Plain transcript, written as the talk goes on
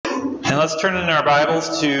And let's turn in our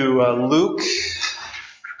Bibles to Luke.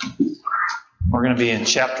 We're going to be in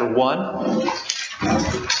chapter 1. We're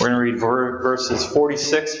going to read verses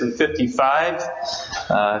 46 through 55.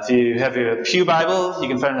 If you have a Pew Bible, you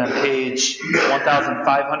can find it on page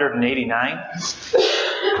 1589.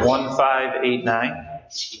 1589.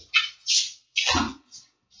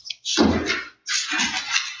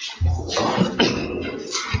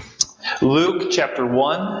 Luke chapter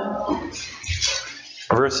 1,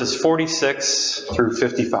 verses 46 through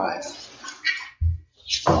 55.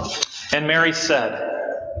 And Mary said,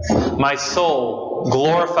 "My soul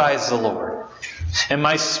glorifies the Lord, and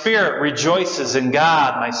my spirit rejoices in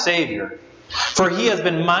God my Savior, for He has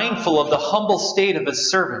been mindful of the humble state of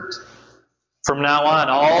His servant. From now on,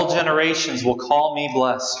 all generations will call me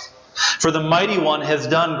blessed, for the Mighty One has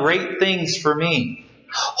done great things for me.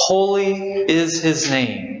 Holy is His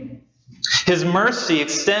name. His mercy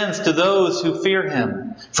extends to those who fear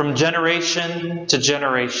Him from generation to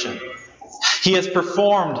generation. He has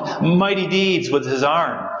performed mighty deeds with His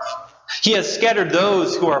arm. He has scattered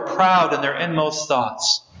those who are proud in their inmost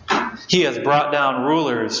thoughts. He has brought down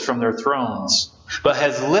rulers from their thrones, but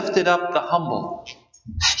has lifted up the humble.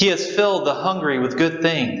 He has filled the hungry with good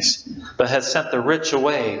things, but has sent the rich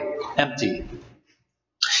away empty.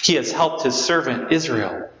 He has helped His servant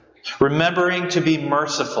Israel, remembering to be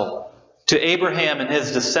merciful to Abraham and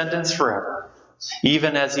his descendants forever,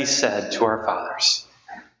 even as He said to our fathers."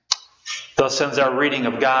 Thus ends our reading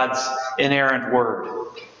of God's inerrant Word.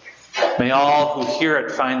 May all who hear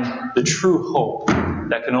it find the true hope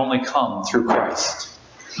that can only come through Christ.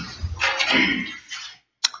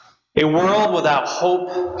 A world without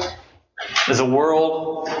hope is a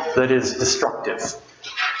world that is destructive.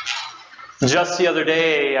 Just the other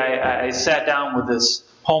day, I sat down with this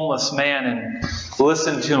homeless man and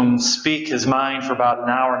listened to him speak his mind for about an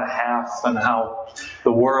hour and a half on how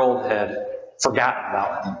the world had forgotten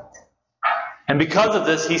about him. And because of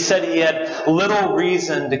this, he said he had little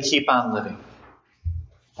reason to keep on living.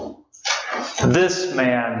 This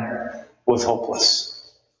man was hopeless.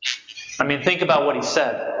 I mean, think about what he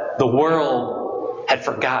said. The world had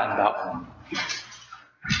forgotten about him.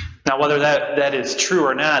 Now, whether that is true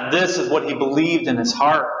or not, this is what he believed in his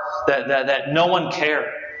heart, that no one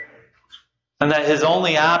cared. And that his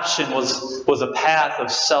only option was a path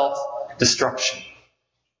of self-destruction.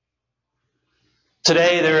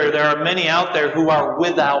 Today, there are many out there who are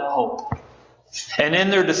without hope. And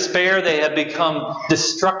in their despair, they have become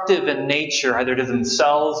destructive in nature, either to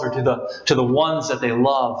themselves or to the ones that they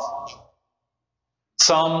love.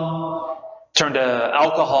 Some turn to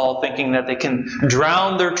alcohol thinking that they can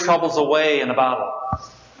drown their troubles away in a bottle.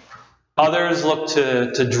 Others look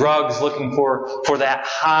to drugs looking for that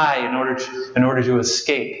high in order to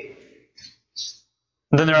escape.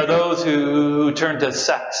 And then there are those who turn to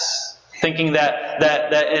sex, thinking that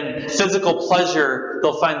in physical pleasure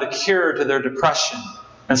they'll find the cure to their depression.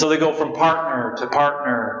 And so they go from partner to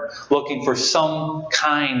partner looking for some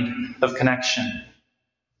kind of connection.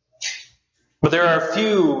 But there are a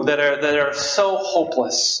few that are so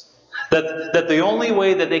hopeless that the only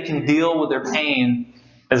way that they can deal with their pain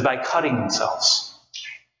is by cutting themselves.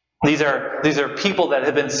 These are people that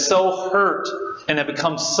have been so hurt and have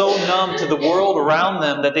become so numb to the world around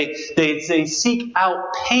them that they seek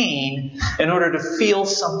out pain in order to feel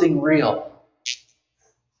something real.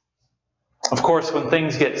 Of course, when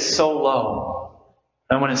things get so low,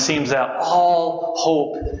 and when it seems that all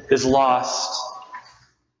hope is lost,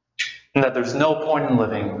 and that there's no point in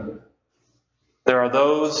living, there are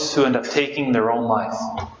those who end up taking their own life.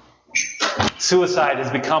 Suicide has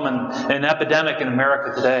become an epidemic in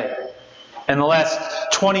America today. In the last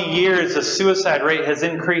 20 years, the suicide rate has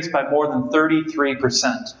increased by more than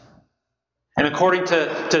 33%. And according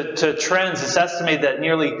to trends, it's estimated that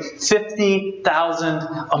nearly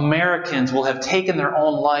 50,000 Americans will have taken their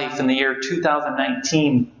own life in the year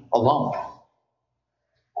 2019 alone.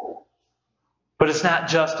 But it's not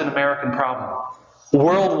just an American problem.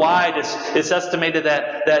 Worldwide, it's estimated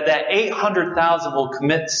that 800,000 will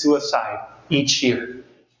commit suicide each year.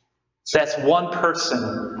 That's one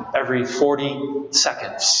person every 40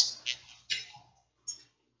 seconds.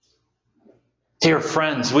 Dear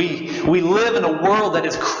friends, we live in a world that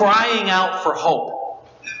is crying out for hope.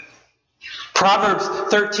 Proverbs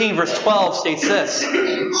 13 verse 12 states this: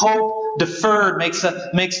 "Hope deferred makes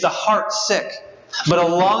the heart sick, but a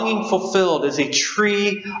longing fulfilled is a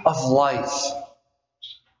tree of life."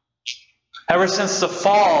 Ever since the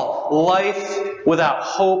fall, life without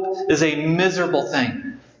hope is a miserable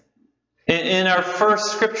thing. In our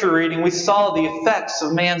first scripture reading, we saw the effects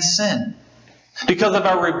of man's sin. Because of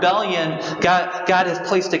our rebellion, God has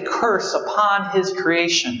placed a curse upon His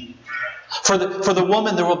creation. For the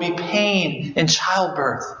woman there will be pain in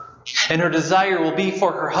childbirth, and her desire will be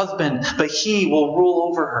for her husband, but he will rule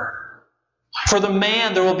over her. For the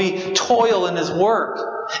man there will be toil in his work,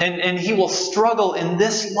 and he will struggle in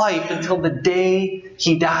this life until the day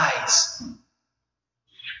he dies.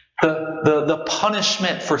 The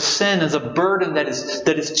punishment for sin is a burden that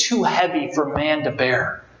is too heavy for man to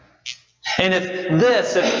bear. And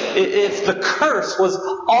if the curse was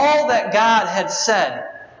all that God had said,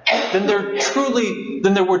 then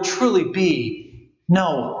there would truly be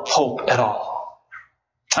no hope at all.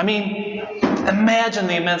 I mean, imagine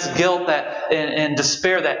the immense guilt and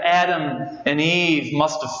despair that Adam and Eve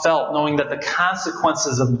must have felt, knowing that the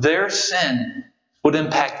consequences of their sin would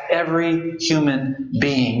impact every human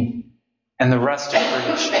being and the rest of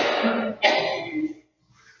creation.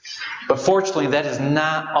 But fortunately, that is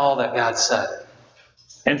not all that God said.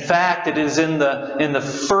 In fact, it is in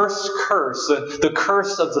the first curse, the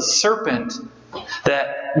curse of the serpent,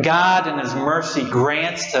 that God in His mercy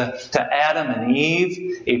grants to Adam and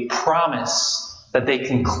Eve a promise that they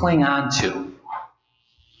can cling on to.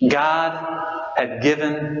 God had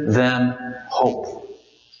given them hope.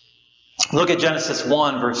 Look at Genesis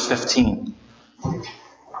 1, verse 15.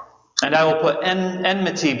 And I will put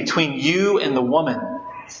enmity between you and the woman,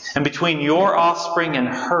 and between your offspring and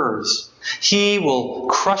hers. He will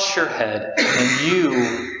crush your head, and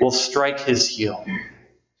you will strike his heel.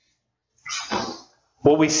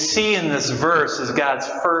 What we see in this verse is God's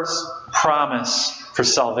first promise for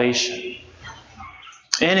salvation.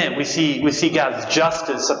 In it, we see God's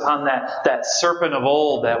justice upon that serpent of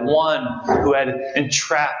old, that one who had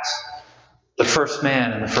entrapped the first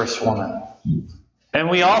man and the first woman. And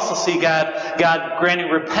we also see God granting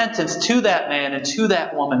repentance to that man and to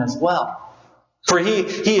that woman as well. For he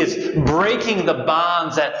is breaking the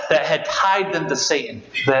bonds that had tied them to Satan,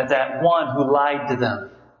 that one who lied to them.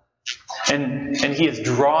 And he is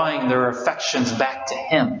drawing their affections back to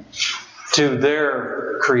him, to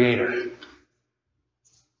their Creator.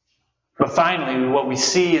 But finally, what we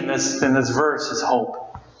see in this verse is hope.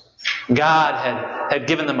 God had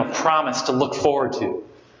given them a promise to look forward to.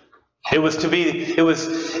 It was to be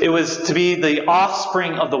the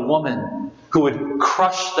offspring of the woman who would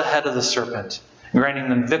crush the head of the serpent, granting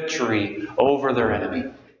them victory over their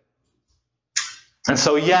enemy. And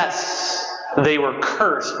so, yes, they were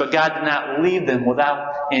cursed, but God did not leave them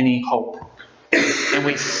without any hope. And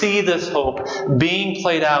we see this hope being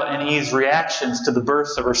played out in Eve's reactions to the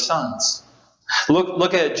births of her sons.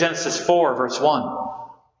 Look at Genesis 4, verse 1.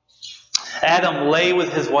 Adam lay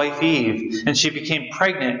with his wife Eve, and she became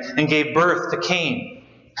pregnant and gave birth to Cain.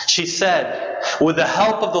 She said, "With the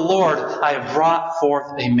help of the Lord, I have brought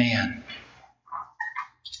forth a man."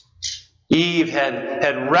 Eve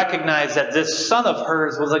had recognized that this son of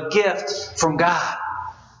hers was a gift from God.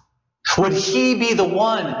 Would he be the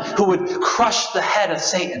one who would crush the head of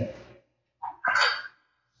Satan?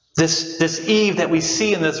 This Eve that we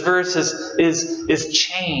see in this verse is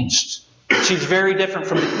changed. She's very different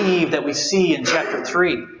from the Eve that we see in chapter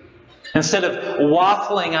 3. Instead of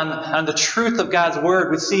waffling on the truth of God's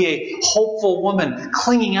Word, we see a hopeful woman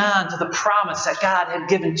clinging on to the promise that God had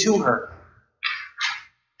given to her.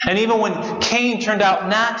 And even when Cain turned out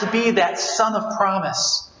not to be that son of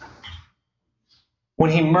promise,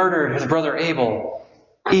 when he murdered his brother Abel,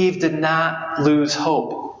 Eve did not lose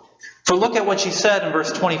hope. For look at what she said in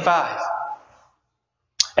verse 25.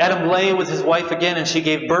 Adam lay with his wife again, and she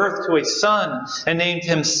gave birth to a son and named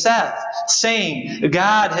him Seth, saying,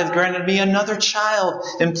 "God has granted me another child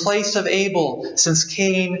in place of Abel, since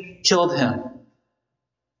Cain killed him."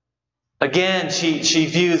 Again, she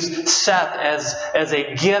views Seth as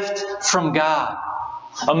a gift from God,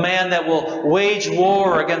 a man that will wage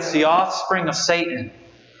war against the offspring of Satan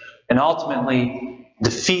and ultimately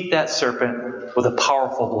defeat that serpent with a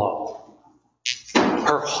powerful blow.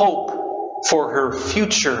 Her hope for her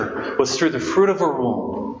future was through the fruit of her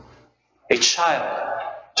womb, a child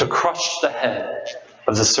to crush the head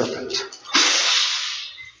of the serpent.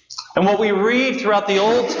 And what we read throughout the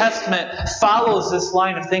Old Testament follows this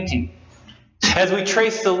line of thinking. As we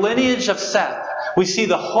trace the lineage of Seth, we see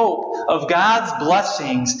the hope of God's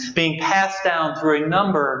blessings being passed down through a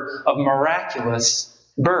number of miraculous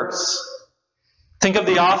births. Think of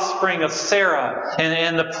the offspring of Sarah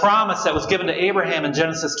and the promise that was given to Abraham in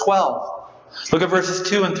Genesis 12. Look at verses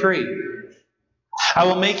 2 and 3. "I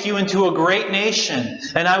will make you into a great nation,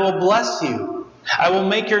 and I will bless you. I will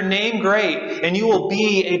make your name great, and you will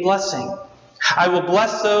be a blessing. I will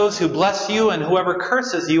bless those who bless you, and whoever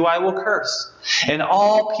curses you I will curse. And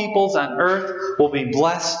all peoples on earth will be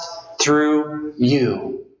blessed through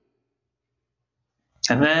you."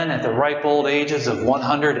 And then at the ripe old ages of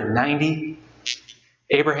 190,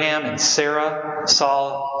 Abraham and Sarah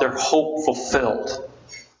saw their hope fulfilled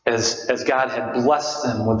as God had blessed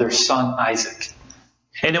them with their son Isaac.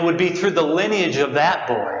 And it would be through the lineage of that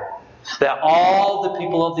boy that all the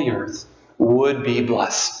people of the earth would be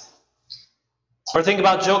blessed. Or think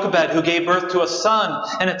about Jochebed, who gave birth to a son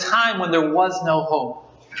in a time when there was no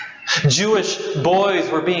hope. Jewish boys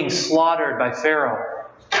were being slaughtered by Pharaoh.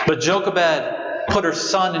 But Jochebed put her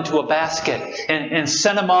son into a basket and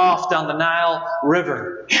sent him off down the Nile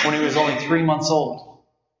River when he was only 3 months old.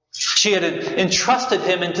 She had entrusted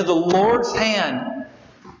him into the Lord's hand.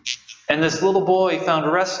 And this little boy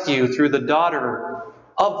found rescue through the daughter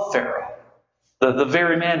of Pharaoh, the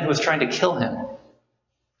very man who was trying to kill him.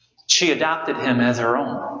 She adopted him as her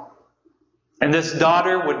own. And this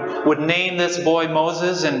daughter would name this boy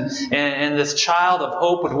Moses, and this child of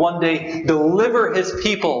hope would one day deliver his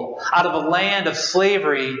people out of a land of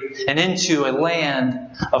slavery and into a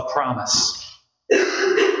land of promise.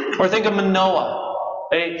 Or think of Manoah,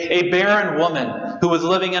 a barren woman who was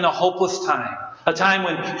living in a hopeless time, a time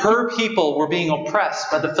when her people were being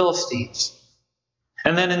oppressed by the Philistines.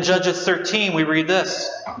 And then in Judges 13 we read this.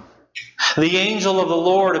 The angel of the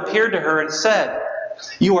Lord appeared to her and said,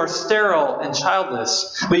 "You are sterile and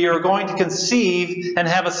childless, but you are going to conceive and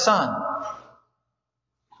have a son.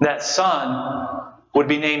 That son would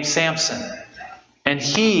be named Samson, and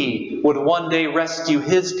he would one day rescue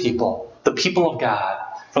his people, the people of God,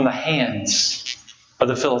 from the hands of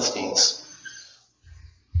the Philistines."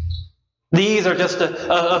 These are just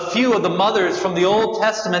a few of the mothers from the Old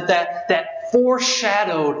Testament that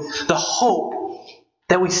foreshadowed the hope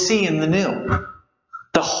that we see in the New.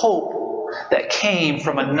 The hope that came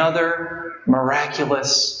from another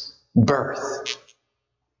miraculous birth.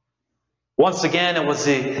 Once again, it was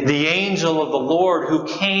the angel of the Lord who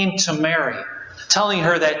came to Mary, telling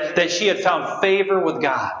her that she had found favor with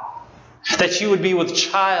God, that she would be with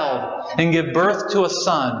child and give birth to a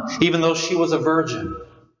son, even though she was a virgin.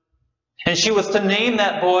 And she was to name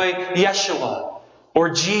that boy Yeshua, or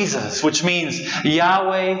Jesus, which means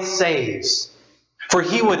Yahweh saves. For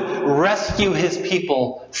he would rescue his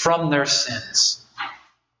people from their sins.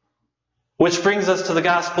 Which brings us to the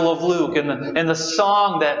Gospel of Luke and the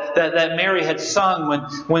song that Mary had sung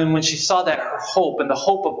when she saw that her hope and the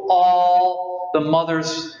hope of all the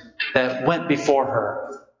mothers that went before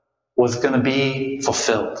her was going to be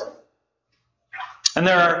fulfilled. And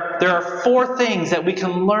there are 4 things that we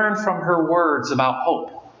can learn from her words about hope.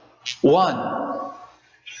 1,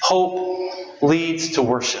 hope leads to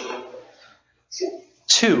worship.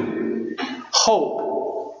 2,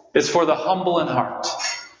 hope is for the humble in heart.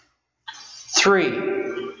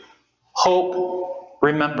 3, hope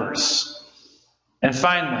remembers. And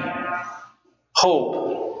finally,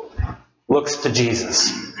 hope looks to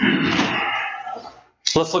Jesus.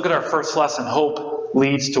 Let's look at our first lesson. Hope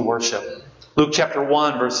leads to worship. Luke chapter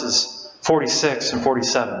 1, verses 46 and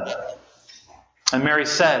 47. And Mary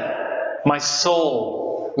said, "My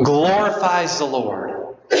soul glorifies the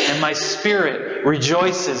Lord, and my spirit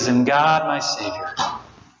rejoices in God my Savior."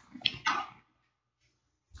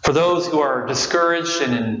 For those who are discouraged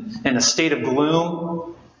and in a state of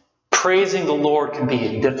gloom, praising the Lord can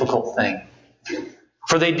be a difficult thing.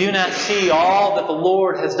 For they do not see all that the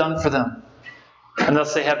Lord has done for them, and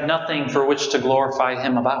thus they have nothing for which to glorify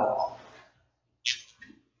Him about.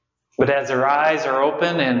 But as their eyes are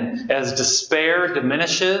open and as despair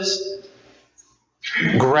diminishes,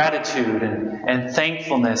 gratitude and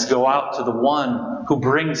thankfulness go out to the one who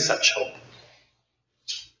brings such hope.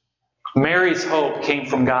 Mary's hope came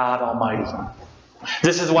from God Almighty.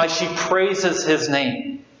 This is why she praises His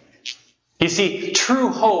name. You see, true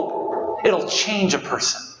hope, it'll change a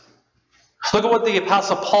person. Look at what the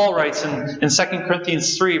Apostle Paul writes in 2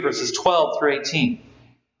 Corinthians 3, verses 12 through 18.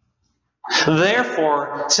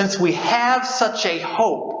 "Therefore, since we have such a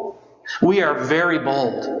hope, we are very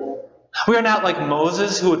bold. We are not like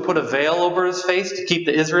Moses, who would put a veil over his face to keep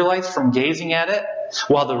the Israelites from gazing at it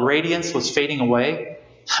while the radiance was fading away.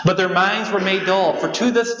 But their minds were made dull, for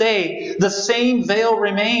to this day the same veil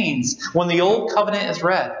remains when the old covenant is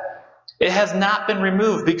read. It has not been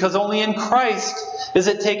removed, because only in Christ is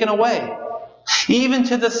it taken away. Even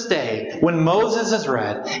to this day, when Moses is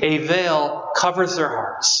read, a veil covers their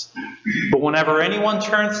hearts. But whenever anyone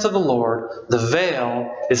turns to the Lord, the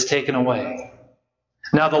veil is taken away.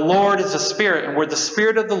 Now the Lord is the Spirit, and where the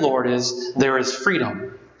Spirit of the Lord is, there is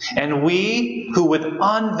freedom. And we, who with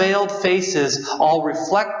unveiled faces all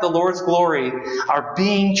reflect the Lord's glory, are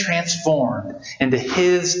being transformed into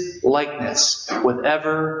His likeness with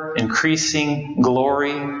ever increasing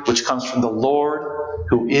glory, which comes from the Lord,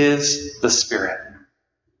 who is the Spirit."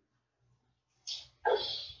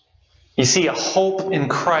 You see, a hope in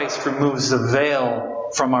Christ removes the veil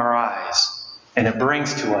from our eyes, and it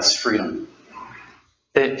brings to us freedom.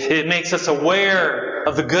 It makes us aware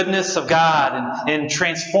of the goodness of God and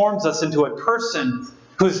transforms us into a person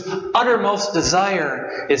whose uttermost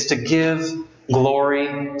desire is to give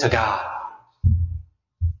glory to God.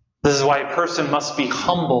 This is why a person must be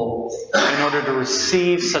humble in order to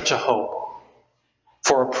receive such a hope.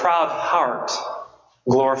 For a proud heart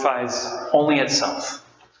glorifies only itself.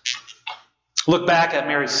 Look back at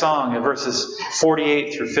Mary's song at verses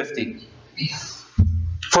 48 through 50.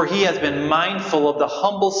 For he has been mindful of the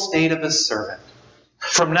humble state of his servant.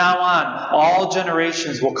 From now on, all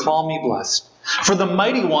generations will call me blessed. For the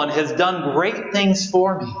Mighty One has done great things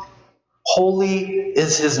for me. Holy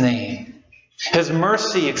is his name. His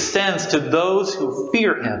mercy extends to those who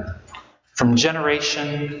fear him from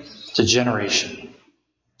generation to generation.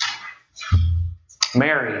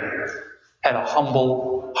 Mary had a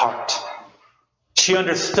humble heart. She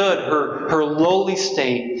understood her lowly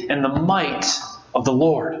state and the might of the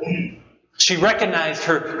Lord. She recognized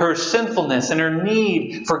her sinfulness and her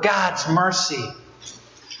need for God's mercy.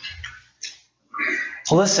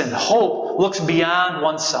 Listen, hope looks beyond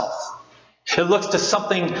oneself. It looks to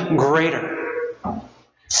something greater.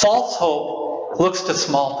 False hope looks to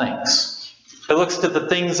small things. It looks to the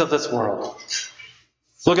things of this world.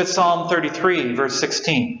 Look at Psalm 33, verse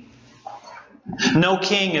 16. No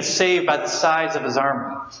king is saved by the size of his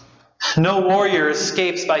army. No warrior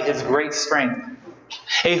escapes by his great strength.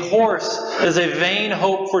 A horse is a vain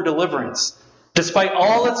hope for deliverance. Despite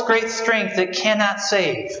all its great strength, it cannot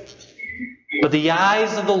save. But the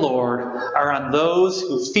eyes of the Lord are on those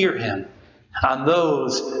who fear him, on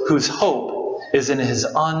those whose hope is in his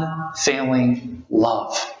unfailing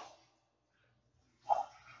love.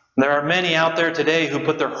 There are many out there today who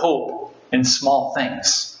put their hope in small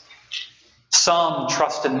things. Some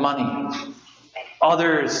trust in money.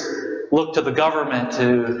 Others look to the government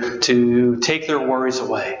to take their worries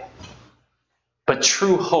away. But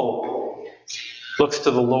true hope looks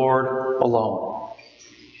to the Lord alone.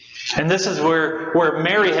 And this is where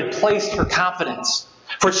Mary had placed her confidence.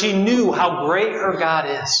 For she knew how great her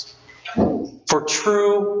God is. For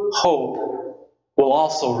true hope will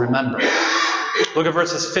also remember. Look at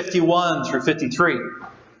verses 51 through 53.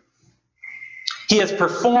 He has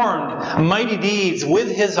performed mighty deeds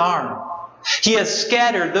with his arm. He has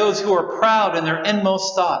scattered those who are proud in their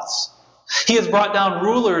inmost thoughts. He has brought down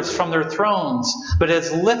rulers from their thrones, but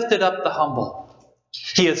has lifted up the humble.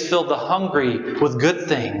 He has filled the hungry with good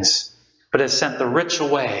things, but has sent the rich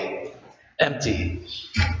away empty.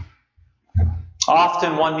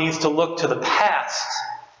 Often one needs to look to the past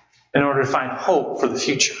in order to find hope for the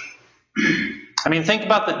future. I mean, think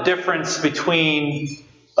about the difference between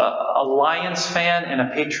a Lions fan and a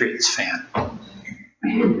Patriots fan.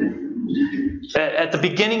 At the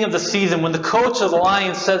beginning of the season, when the coach of the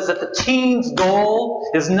Lions says that the team's goal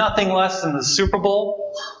is nothing less than the Super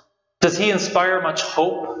Bowl, does he inspire much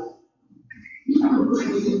hope?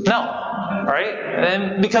 No, right?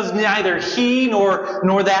 And because neither he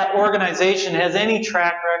nor that organization has any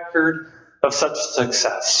track record of such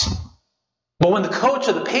success. But when the coach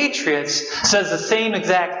of the Patriots says the same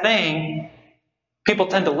exact thing, people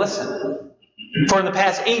tend to listen. For in the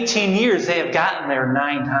past 18 years, they have gotten there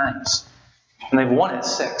 9 times. And they've won it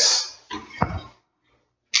 6.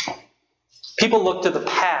 People look to the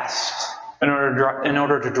past in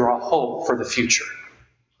order to draw hope for the future.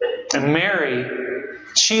 And Mary,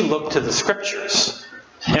 she looked to the Scriptures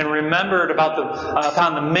and remembered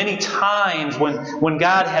upon the many times when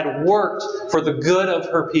God had worked for the good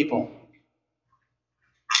of her people.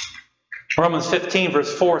 Romans 15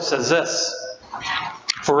 verse 4 says this,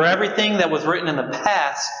 For everything that was written in the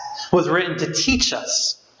past was written to teach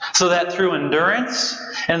us, so that through endurance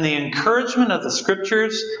and the encouragement of the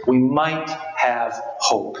Scriptures we might have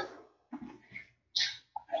hope.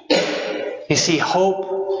 You see, hope,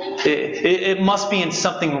 it must be in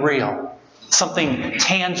something real, something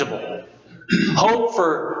tangible. Hope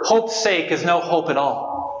for hope's sake is no hope at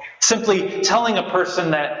all. Simply telling a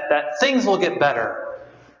person that things will get better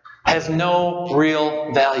has no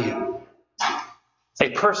real value. A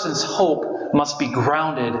person's hope must be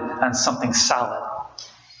grounded on something solid,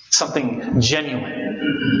 something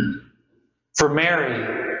genuine. For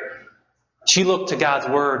Mary, she looked to God's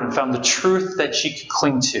Word and found the truth that she could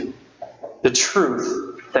cling to, the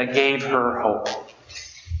truth that gave her hope.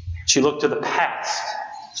 She looked to the past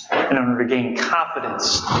in order to gain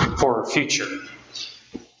confidence for her future.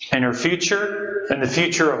 And her future, and the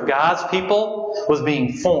future of God's people, was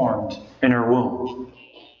being formed in her womb.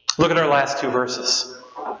 Look at our last 2 verses.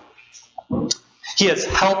 He has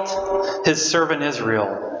helped his servant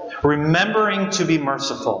Israel remembering to be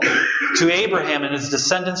merciful to Abraham and his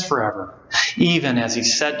descendants forever, even as he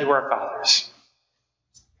said to our fathers.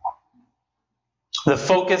 The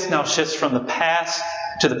focus now shifts from the past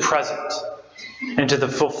to the present and to the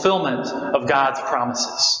fulfillment of God's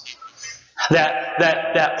promises.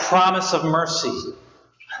 That promise of mercy,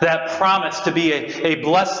 that promise to be a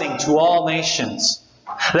blessing to all nations,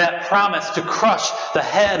 that promise to crush the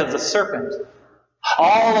head of the serpent.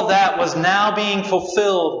 All of that was now being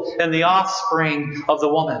fulfilled in the offspring of the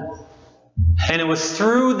woman. And it was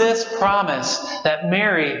through this promise that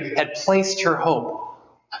Mary had placed her hope.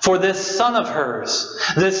 For this son of hers,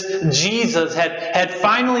 this Jesus, had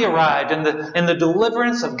finally arrived, and the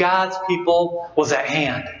deliverance of God's people was at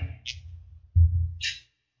hand.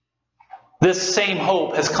 This same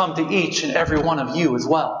hope has come to each and every one of you as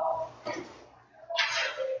well.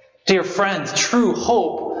 Dear friends, true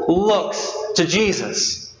hope looks to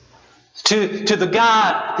Jesus, to the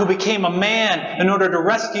God who became a man in order to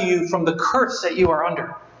rescue you from the curse that you are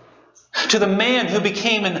under, to the man who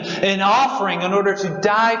became an offering in order to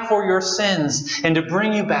die for your sins and to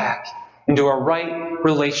bring you back into a right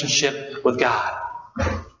relationship with God,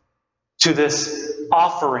 to this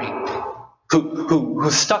offering who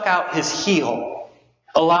stuck out his heel,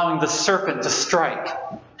 allowing the serpent to strike,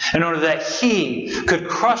 in order that he could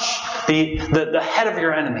crush the head of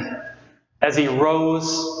your enemy as he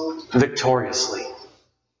rose victoriously.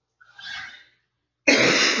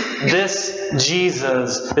 This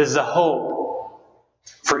Jesus is the hope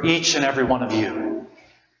for each and every one of you.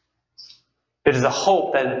 It is a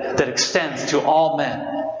hope that extends to all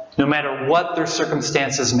men, no matter what their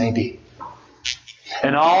circumstances may be.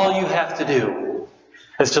 And all you have to do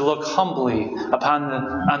is to look humbly upon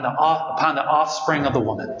the offspring of the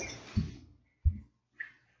woman.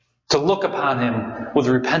 To look upon him with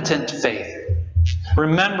repentant faith,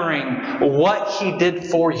 remembering what he did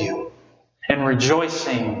for you, and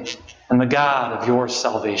rejoicing in the God of your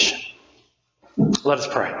salvation. Let us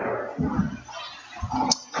pray.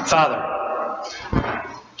 Father,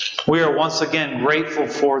 we are once again grateful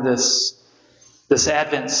for this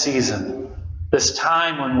Advent season, this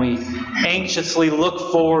time when we anxiously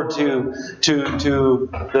look forward to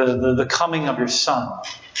the coming of your Son.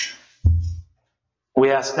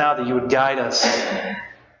 We ask now that you would guide us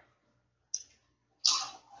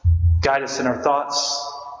in our thoughts,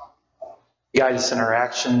 guide us in our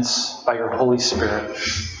actions by your Holy Spirit,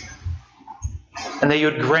 and that you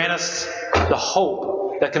would grant us the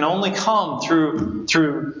hope that can only come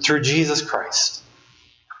through Jesus Christ.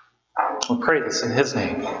 We pray this in his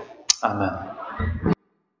name. Amen.